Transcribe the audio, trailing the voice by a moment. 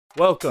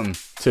Welcome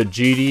to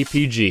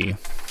GDPG.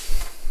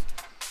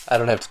 I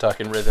don't have to talk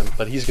in rhythm,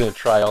 but he's going to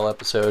try all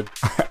episode.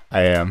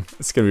 I am.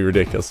 It's going to be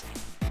ridiculous.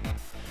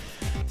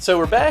 So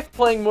we're back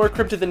playing more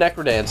Crypt of the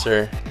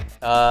NecroDancer.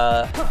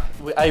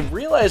 I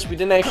realized we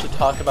didn't actually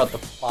talk about the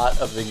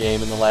plot of the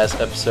game in the last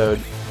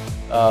episode,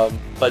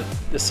 but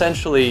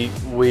essentially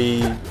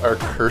we are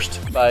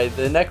cursed by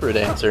the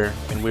NecroDancer,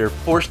 and we're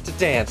forced to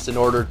dance in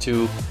order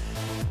to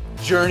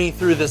journey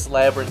through this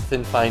labyrinth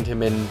and find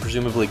him and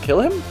presumably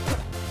kill him?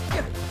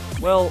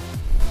 Well,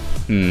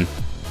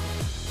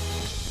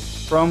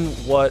 from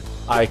what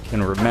I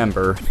can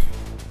remember,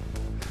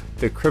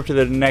 the Crypt of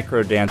the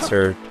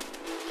NecroDancer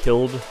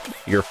killed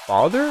your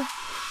father?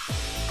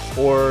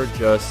 Or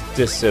just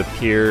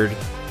disappeared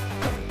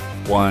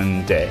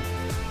one day?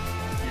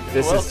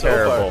 This is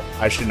terrible.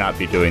 I should not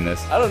be doing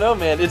this. I don't know,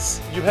 man.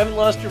 You haven't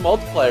lost your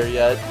multiplier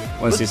yet.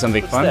 Want to see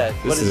something fun?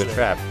 This is a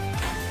trap.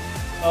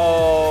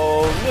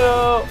 Oh,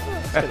 no.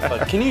 That's kind of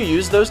fun. Can you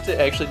use those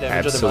to actually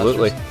damage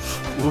Absolutely. other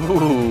monsters?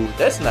 Ooh,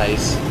 that's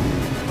nice.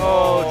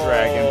 Oh,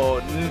 dragon.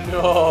 Oh,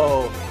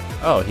 no.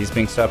 Oh, he's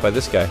being stopped by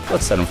this guy.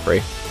 Let's set him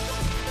free.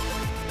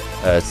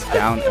 It's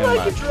down I feel and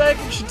like left. a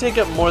dragon should take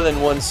up more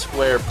than one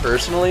square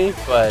personally,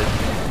 but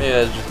maybe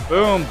that's just...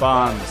 Boom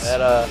bombs.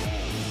 That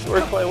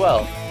worked quite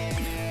well.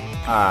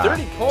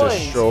 30 coins.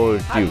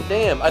 Destroyed you. God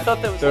damn, I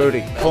thought that was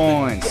 30 like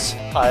coins.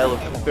 a pile of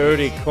coins.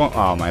 30 coins.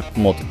 Oh, my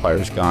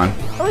multiplier's gone.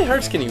 How many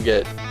hearts can you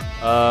get?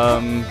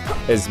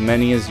 As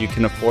many as you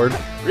can afford.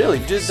 Really?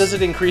 Does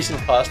it increase in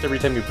cost every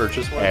time you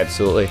purchase one?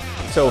 Absolutely.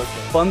 So, Okay.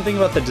 fun thing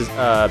about the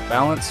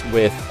balance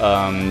with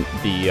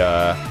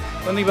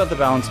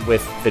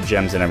the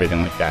gems and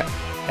everything like that.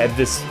 At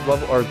this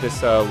level or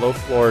this low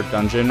floor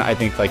dungeon, I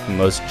think like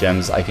most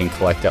gems I can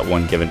collect at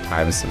one given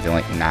time is something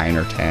like 9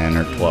 or 10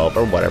 or 12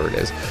 or whatever it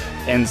is.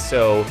 And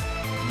so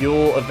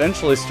you'll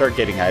eventually start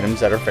getting items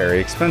that are very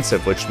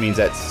expensive, which means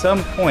at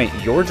some point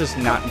you're just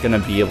not going to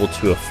be able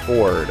to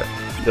afford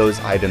those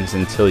items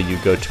until you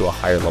go to a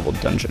higher level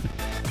dungeon.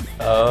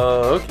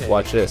 Oh, okay.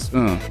 Watch this.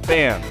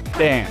 Bam,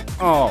 bam.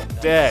 Oh,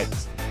 dead.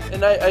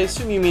 And I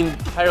assume you mean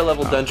higher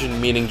level dungeon,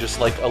 meaning just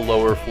like a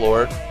lower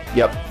floor?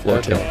 Yep, floor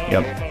Okay. 2.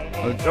 Yep.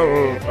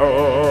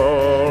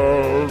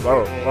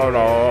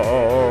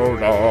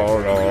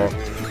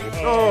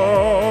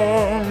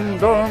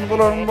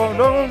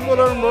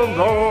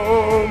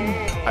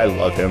 I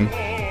love him.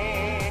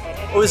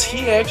 Oh, is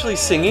he actually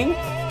singing?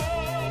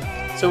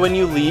 So when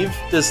you leave,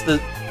 does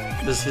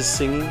his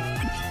singing?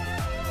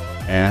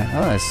 Yeah.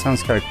 Oh, that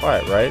sounds kind of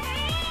quiet, right?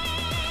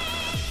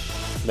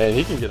 Man,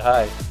 he can get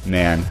high.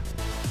 Man,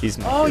 he's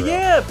my Oh hero.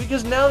 yeah,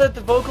 because now that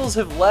the vocals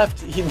have left,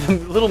 the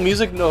little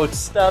music notes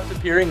stopped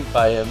appearing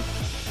by him.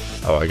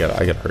 Oh, I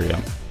gotta hurry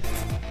up.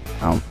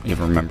 I don't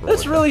even remember.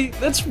 That's really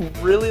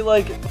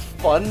like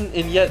fun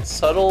and yet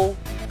subtle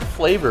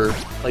flavor.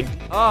 Like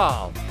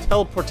Oh,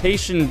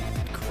 teleportation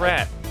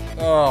crap.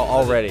 Oh,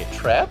 already.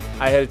 trap?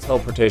 I had a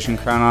teleportation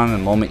crown on, and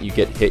the moment you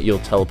get hit, you'll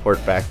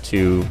teleport back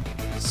to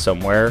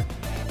somewhere.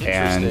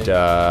 And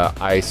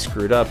Interesting. I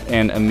screwed up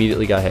and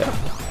immediately got hit.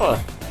 Huh.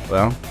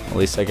 Well, at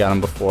least I got him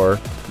before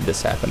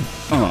this happened.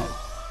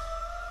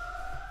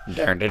 Is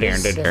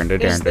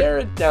there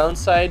a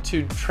downside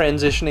to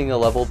transitioning a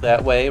level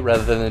that way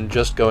rather than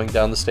just going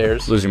down the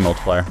stairs? Lose your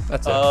multiplier.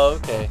 That's it. Oh,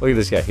 okay. Look at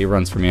this guy. He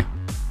runs from you.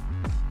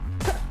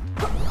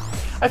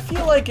 I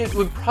feel like it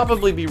would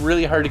probably be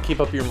really hard to keep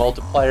up your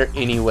multiplier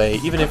anyway,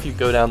 even if you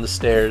go down the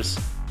stairs.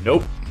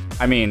 Nope.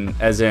 I mean,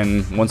 as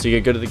in, once you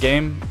get good at the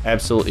game,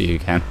 absolutely you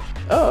can.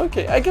 Oh,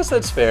 okay. I guess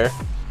that's fair.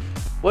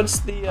 What's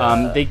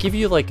the, They give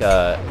you like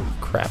a...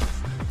 Crap.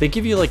 They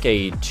give you like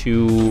a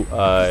 2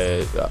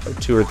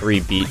 or 3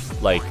 beat,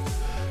 like,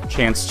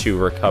 chance to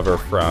recover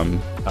from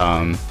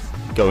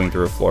going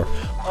through a floor.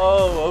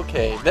 Oh,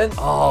 okay. Then.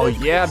 Oh,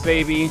 yeah,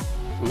 baby.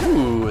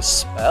 Ooh, a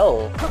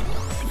spell.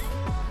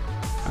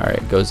 Alright,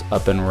 it goes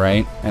up and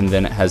right, and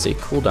then it has a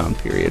cooldown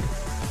period.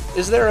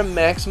 Is there a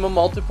maximum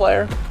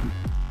multiplier?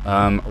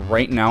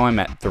 Right now I'm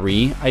at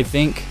 3, I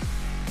think.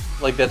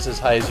 Like that's as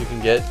high as you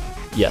can get?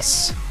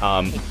 Yes,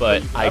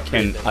 but I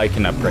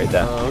can upgrade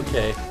that. Oh,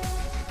 okay.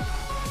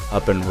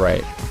 Up and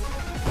right.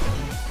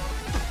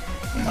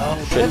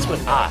 Oh, that's what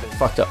happened.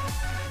 Fucked up.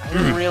 I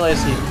didn't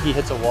realize he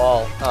hits a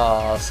wall.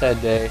 Aw,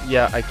 sad day.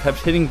 Yeah, I kept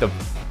hitting the,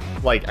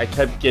 like, I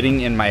kept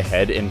getting in my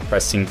head and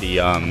pressing the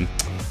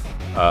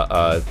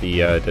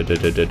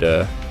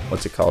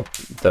what's it called?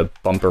 The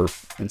bumper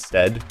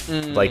instead.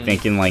 Like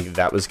thinking like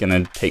that was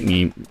gonna take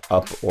me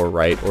up or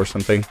right or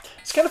something.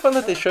 It's kind of fun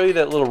that they show you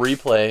that little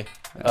replay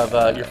of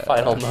your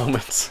final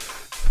moments.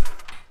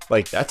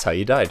 Like, that's how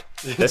you died.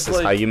 This is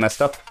like- how you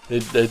messed up. I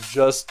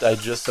just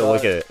So saw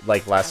look at it.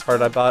 Like, last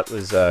card I bought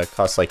was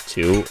cost like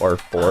 2 or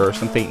 4 or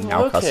something.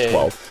 Now it costs okay.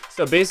 12.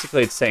 So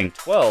basically it's saying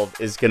 12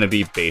 is going to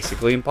be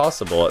basically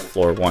impossible at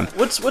floor 1.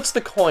 What's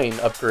the coin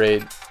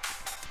upgrade?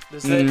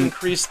 Does that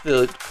increase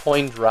the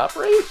coin drop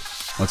rate?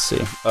 Let's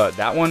see.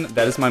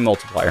 That is my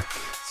multiplier.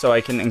 So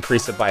I can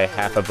increase it by a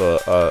half of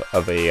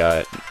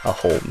a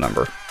whole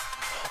number.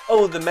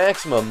 Oh, the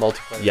maximum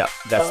multiplier. Yeah,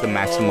 that's the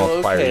maximum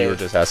multiplier you were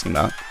just asking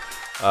about.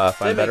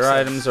 Find better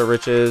items or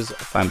riches.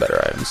 Find better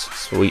items.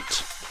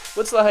 Sweet.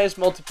 What's the highest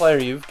multiplier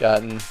you've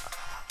gotten?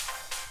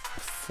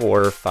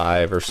 4 or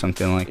 5 or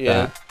something like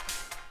that.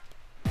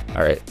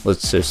 Alright,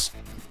 let's just...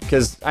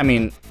 Because, I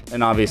mean,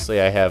 and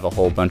obviously I have a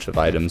whole bunch of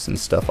items and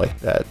stuff like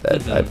that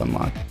I've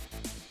unlocked.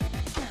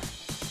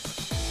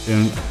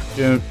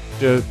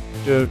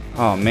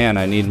 Oh man,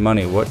 I need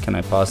money. What can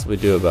I possibly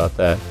do about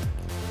that?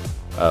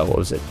 What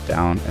was it?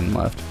 Down and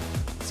left.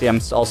 See,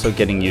 I'm also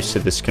getting used to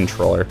this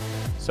controller.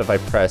 So if I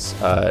press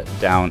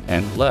down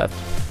and left,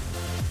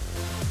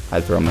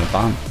 I throw my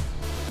bomb.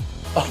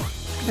 Oh.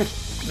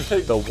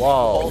 The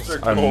walls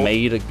are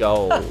made of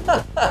gold.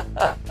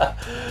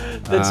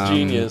 That's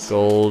genius.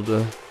 Gold.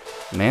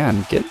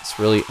 Man, gets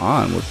really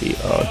on with the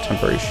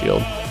temporary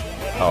shield.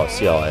 Oh,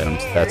 see all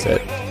items. That's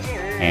it.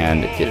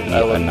 And get me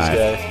a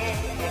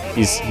knife.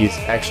 He's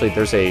actually,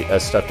 there's a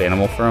stuffed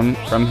animal from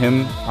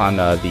him on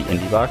the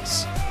indie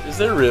box. Is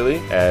there really?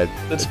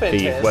 That's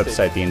fantastic. The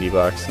website, the indie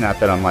box. Not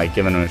that I'm like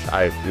giving him a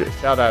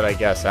shout out, I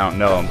guess. I don't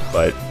know him,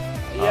 but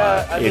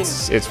yeah, I mean,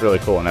 it's really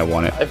cool, and I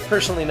want it. I've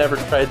personally never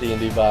tried the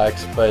indie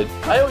box, but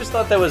I always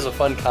thought that was a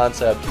fun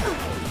concept.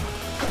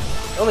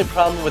 The only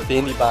problem with the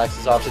indie box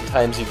is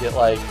oftentimes you get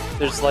like,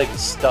 there's like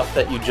stuff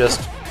that you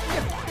just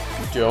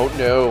don't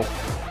know.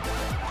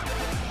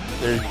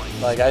 They're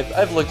like,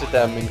 I've looked at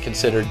them and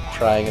considered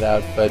trying it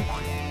out, but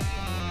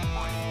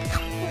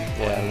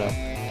yeah, I don't know.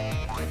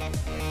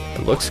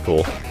 It looks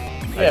cool.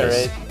 Yeah,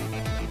 right.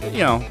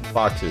 You know,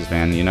 boxes,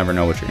 man. You never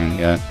know what you're gonna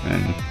get,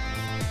 and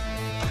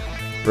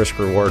risk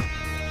reward.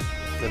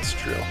 That's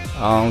true.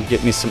 Oh,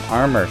 get me some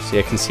armor. See,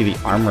 I can see the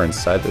armor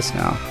inside this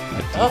now.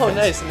 Oh,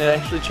 nice, and it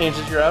actually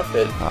changes your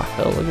outfit. Oh,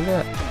 hell, look at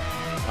that.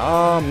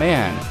 Oh,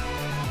 man.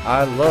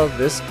 I love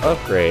this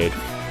upgrade.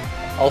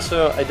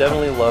 Also, I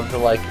definitely love the,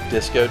 like,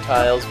 disco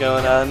tiles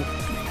going on.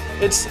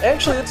 It's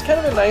kind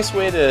of a nice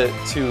way to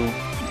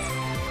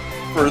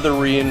further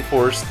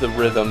reinforce the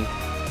rhythm.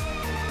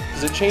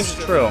 Because it changes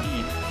the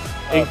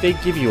beat. They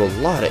give you a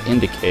lot of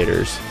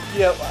indicators.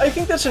 Yeah, I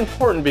think that's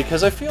important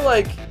because I feel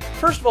like,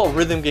 first of all,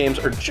 rhythm games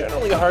are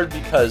generally hard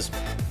because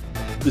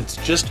it's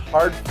just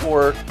hard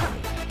for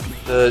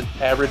the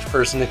average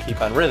person to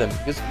keep on rhythm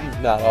because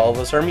not all of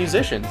us are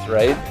musicians,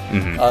 right?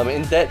 Mm-hmm.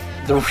 And that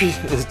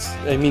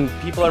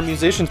people are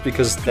musicians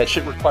because that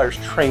shit requires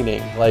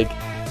training. Like,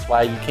 that's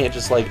why you can't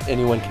just like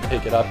anyone can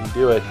pick it up and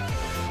do it.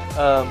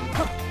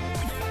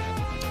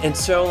 And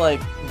so like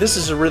this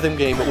is a rhythm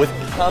game with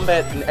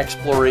combat and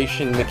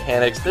exploration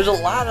mechanics. There's a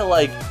lot of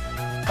like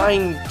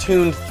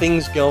fine-tuned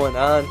things going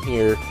on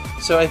here.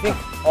 So I think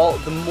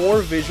the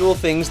more visual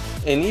things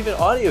and even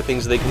audio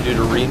things they can do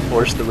to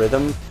reinforce the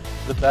rhythm,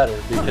 the better.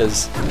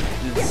 Because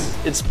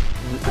if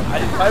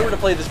I were to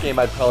play this game,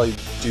 I'd probably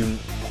do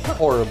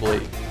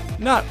horribly.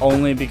 Not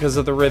only because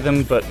of the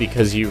rhythm, but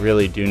because you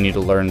really do need to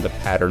learn the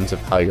patterns of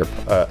how your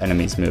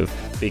enemies move.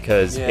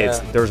 Because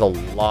there's a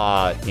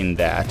lot in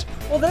that.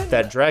 Well,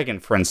 that dragon,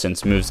 for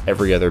instance, moves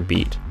every other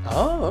beat.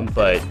 Oh. Okay.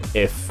 But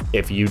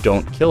if you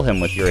don't kill him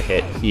with your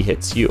hit, he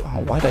hits you.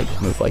 Oh, why'd I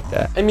move like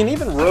that? I mean,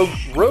 even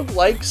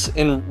roguelikes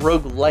and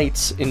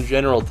roguelites in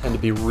general tend to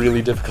be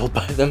really difficult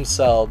by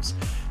themselves.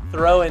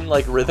 Throw in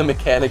like rhythm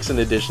mechanics in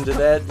addition to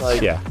that,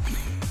 like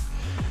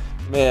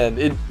man,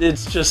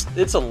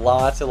 it's a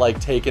lot to like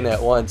take in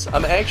at once.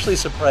 I'm actually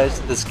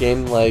surprised that this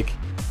game like.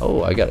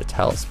 Oh, I got a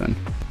talisman.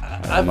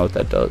 I don't know what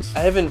that does.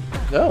 I haven't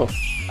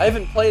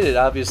played it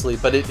obviously,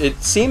 but it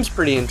seems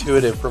pretty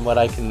intuitive from what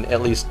I can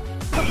at least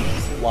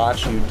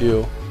watch you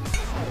do.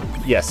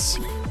 Yes.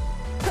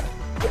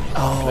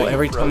 Oh,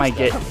 every time I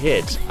get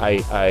hit,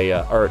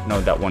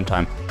 that one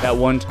time. That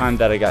one time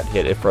that I got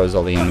hit, it froze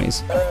all the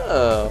enemies.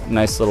 Oh.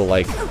 Nice little,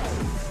 like,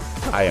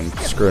 I am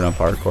screwing up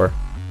hardcore.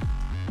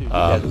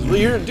 Well,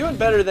 you're doing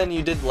better than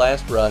you did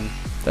last run.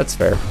 That's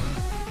fair.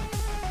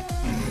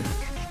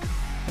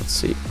 Let's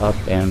see, up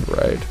and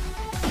right.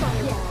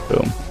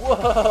 Boom.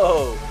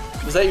 Whoa!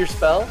 Was that your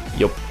spell?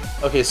 Yep.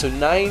 Okay, so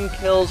 9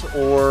 kills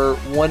or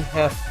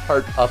 1/2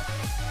 heart up.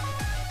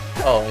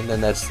 Oh, and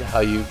then that's how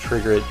you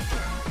trigger it.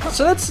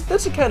 So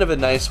that's a kind of a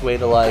nice way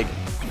to like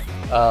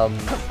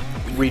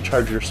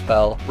recharge your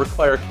spell.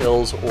 Require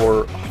kills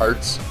or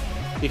hearts,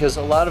 because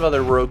a lot of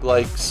other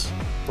roguelikes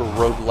or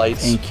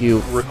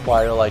roguelites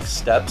require like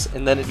steps,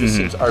 and then it just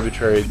seems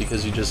arbitrary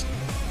because you just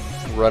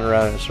run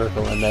around in a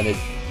circle and then it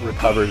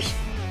recovers.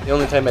 The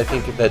only time I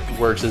think that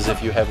works is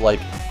if you have like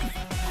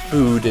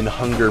food and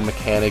hunger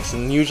mechanics,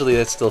 and usually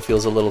that still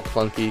feels a little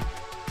clunky.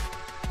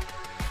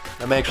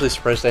 I'm actually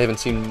surprised I haven't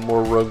seen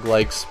more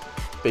roguelikes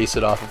base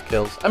it off of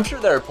kills. I'm sure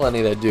there are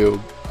plenty that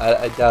do.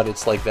 I doubt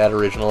it's like that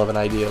original of an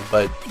idea,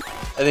 but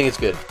I think it's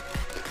good.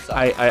 So.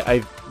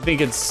 I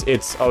think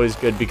it's always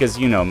good because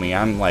you know me,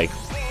 I'm like,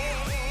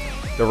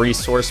 the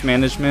resource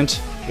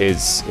management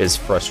is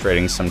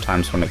frustrating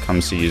sometimes when it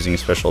comes to using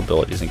special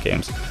abilities in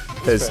games.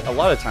 Because a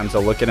lot of times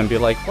I'll look at it and be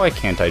like, why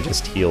can't I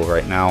just heal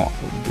right now?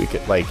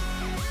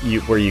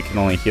 Where you can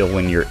only heal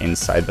when you're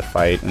inside the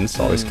fight, and it's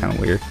always kind of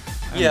weird.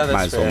 Yeah, that's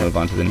might as well fair. move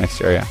on to the next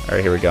area. All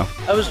right, here we go.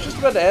 I was just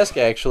about to ask,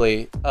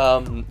 actually.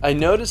 I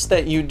noticed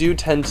that you do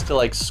tend to,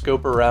 like,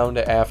 scope around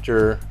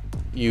after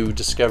you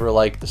discover,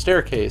 like, the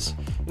staircase.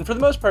 And for the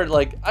most part,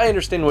 like, I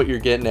understand what you're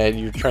getting at.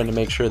 You're trying to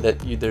make sure that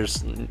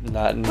there's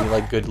not any,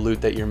 like, good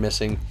loot that you're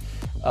missing.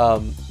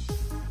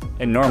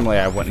 And normally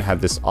I wouldn't have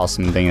this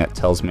awesome thing that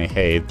tells me,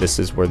 hey, this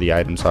is where the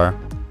items are.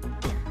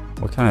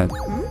 What kind of...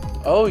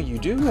 Oh, you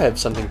do have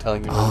something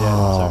telling you where the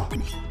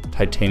items are.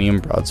 Titanium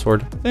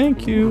broadsword.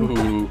 Thank you.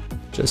 Ooh.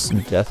 Just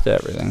death to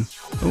everything.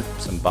 Oop,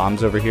 some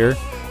bombs over here.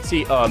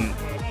 See,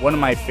 one of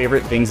my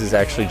favorite things is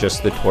actually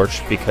just the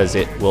torch because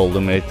it will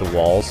illuminate the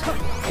walls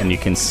and you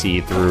can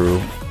see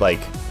through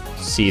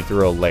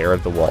a layer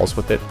of the walls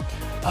with it.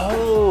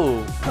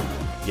 Oh.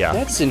 Yeah.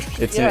 That's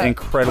interesting. It's an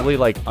incredibly,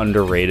 like,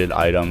 underrated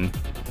item.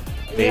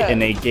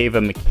 And they gave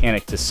a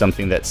mechanic to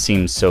something that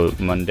seems so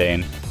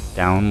mundane.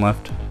 Down,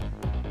 left.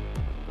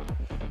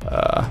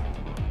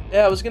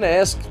 Yeah, I was gonna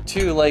ask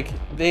too. Like,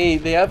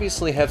 they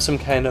obviously have some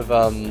kind of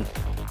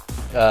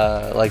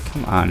like,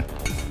 Come on.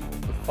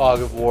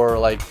 fog of war,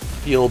 like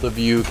field of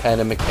view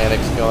kind of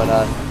mechanics going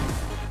on,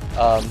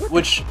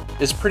 which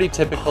is pretty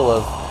typical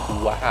of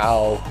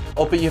WoW.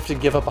 Oh, but you have to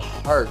give up a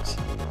heart.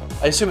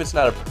 I assume it's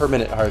not a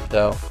permanent heart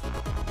though.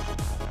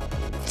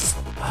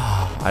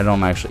 I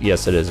don't actually.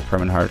 Yes, it is a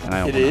permanent heart, and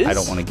I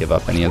don't want to give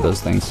up any of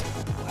those things.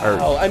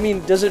 Oh, I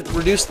mean, does it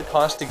reduce the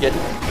cost to get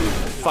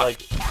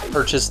like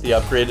purchase the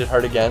upgraded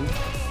heart again?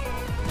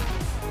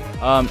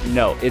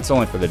 No, it's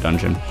only for the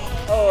dungeon.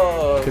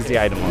 Oh, Because the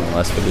item only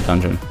lasts for the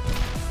dungeon.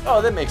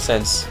 Oh, that makes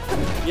sense.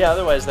 Yeah,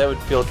 otherwise that would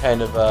feel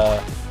kind of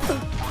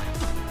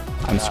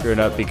I'm screwed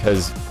up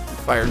because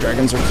fire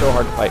dragons are so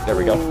hard to fight. There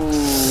we go.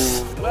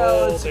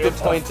 Well, it's a good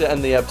point to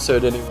end the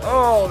episode anyway.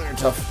 Oh, they're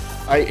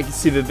tough. I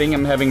see the thing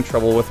I'm having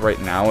trouble with right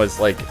now is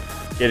like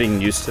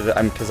getting used to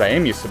because I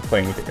am used to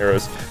playing with the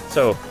arrows.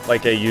 So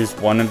like I use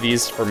one of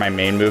these for my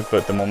main move,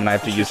 but the moment I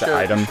have to use the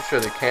item. Show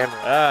the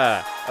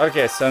camera.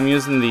 Okay, so I'm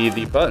using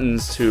the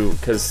buttons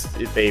because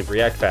they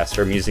react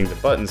faster. I'm using the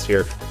buttons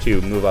here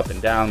to move up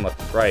and down, left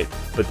and right.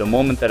 But the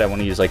moment that I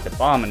want to use like the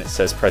bomb and it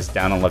says press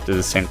down and left at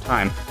the same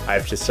time, I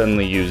have to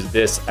suddenly use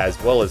this as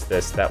well as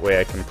this. That way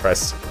I can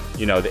press,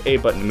 the A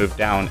button to move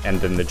down and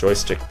then the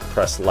joystick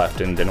press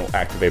left, and then it'll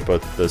activate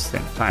both of those at the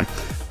same time.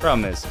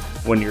 Problem is,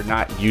 when you're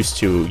not used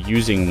to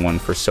using one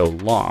for so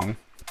long,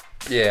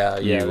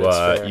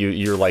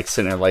 you're like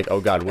sitting there like,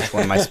 oh god, which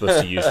one am I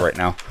supposed to use right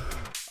now?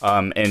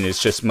 And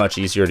it's just much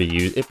easier to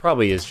use. It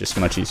probably is just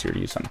much easier to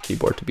use on the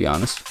keyboard, to be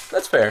honest.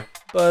 That's fair.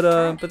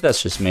 But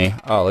that's just me.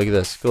 Oh, look at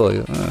this.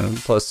 Cool.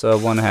 Plus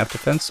 1.5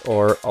 defense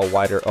or a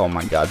wider. Oh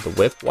my god, the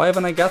whip. Why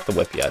haven't I got the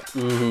whip yet?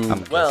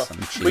 Mm-hmm. Well,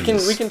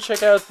 we can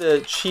check out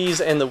the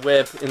cheese and the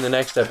whip in the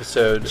next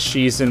episode.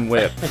 Cheese and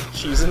whip.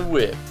 Cheese and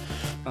whip.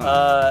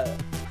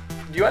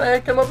 Do you want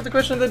to come up with the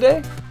question of the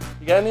day?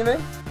 You got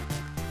anything?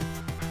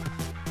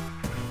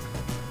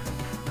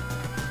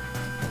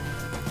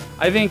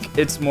 I think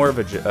it's more of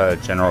a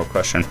general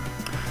question.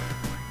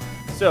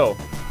 So,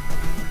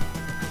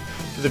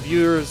 for the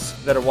viewers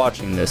that are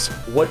watching this,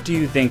 what do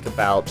you think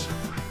about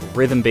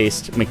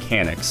rhythm-based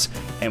mechanics,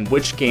 and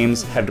which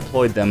games have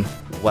deployed them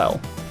well?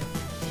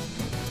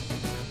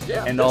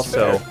 Yeah, and that's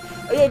also,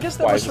 fair. Yeah, I guess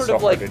that was sort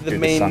of like the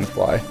main.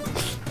 Sunfly?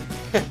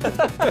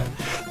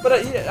 But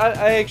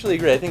I actually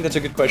agree. I think that's a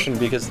good question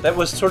because that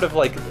was sort of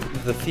like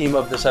the theme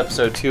of this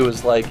episode too.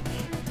 Is like,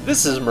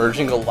 this is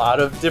merging a lot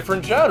of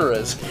different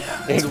genres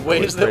in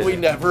ways that we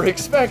never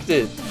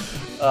expected.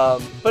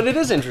 But it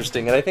is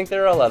interesting, and I think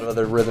there are a lot of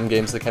other rhythm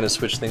games that kind of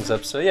switch things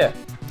up, so yeah.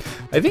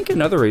 I think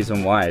another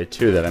reason why,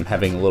 too, that I'm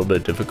having a little bit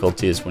of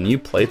difficulty is when you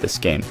play this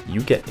game,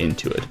 you get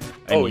into it.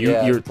 And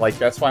you're like,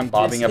 that's why I'm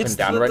bobbing up and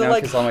down right now,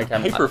 because I'm like,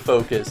 I'm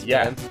hyper-focused.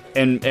 Yeah,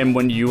 man. And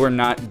when you are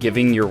not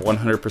giving your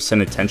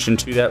 100% attention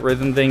to that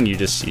rhythm thing, you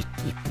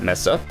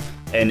mess up.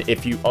 And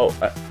if you,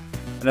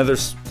 another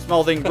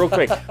small thing,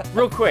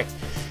 real quick.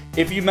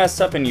 If you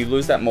mess up and you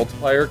lose that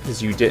multiplier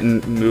because you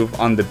didn't move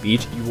on the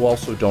beat, you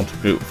also don't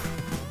move.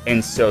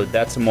 And so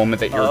that's a moment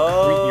that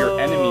your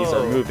enemies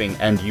are moving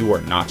and you are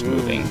not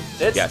moving.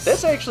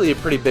 That's actually a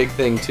pretty big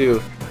thing,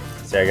 too.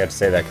 See, I got to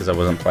say that because I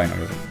wasn't playing.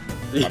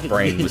 My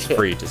brain was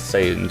free to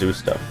say and do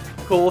stuff.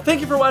 Cool. Well, thank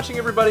you for watching,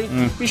 everybody.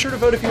 Be sure to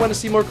vote if you want to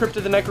see more Crypt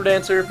of the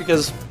NecroDancer,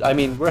 because, I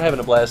mean, we're having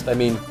a blast. I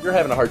mean, you're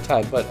having a hard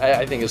time, but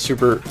I think it's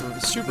super.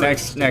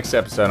 Next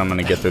episode, I'm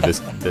gonna get through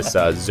this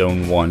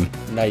zone 1.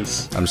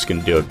 Nice. I'm just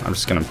gonna do it. I'm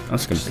just gonna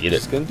beat it.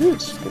 Just gonna do it.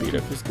 Just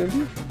gonna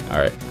do it. All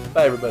right.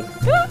 Bye, everybody.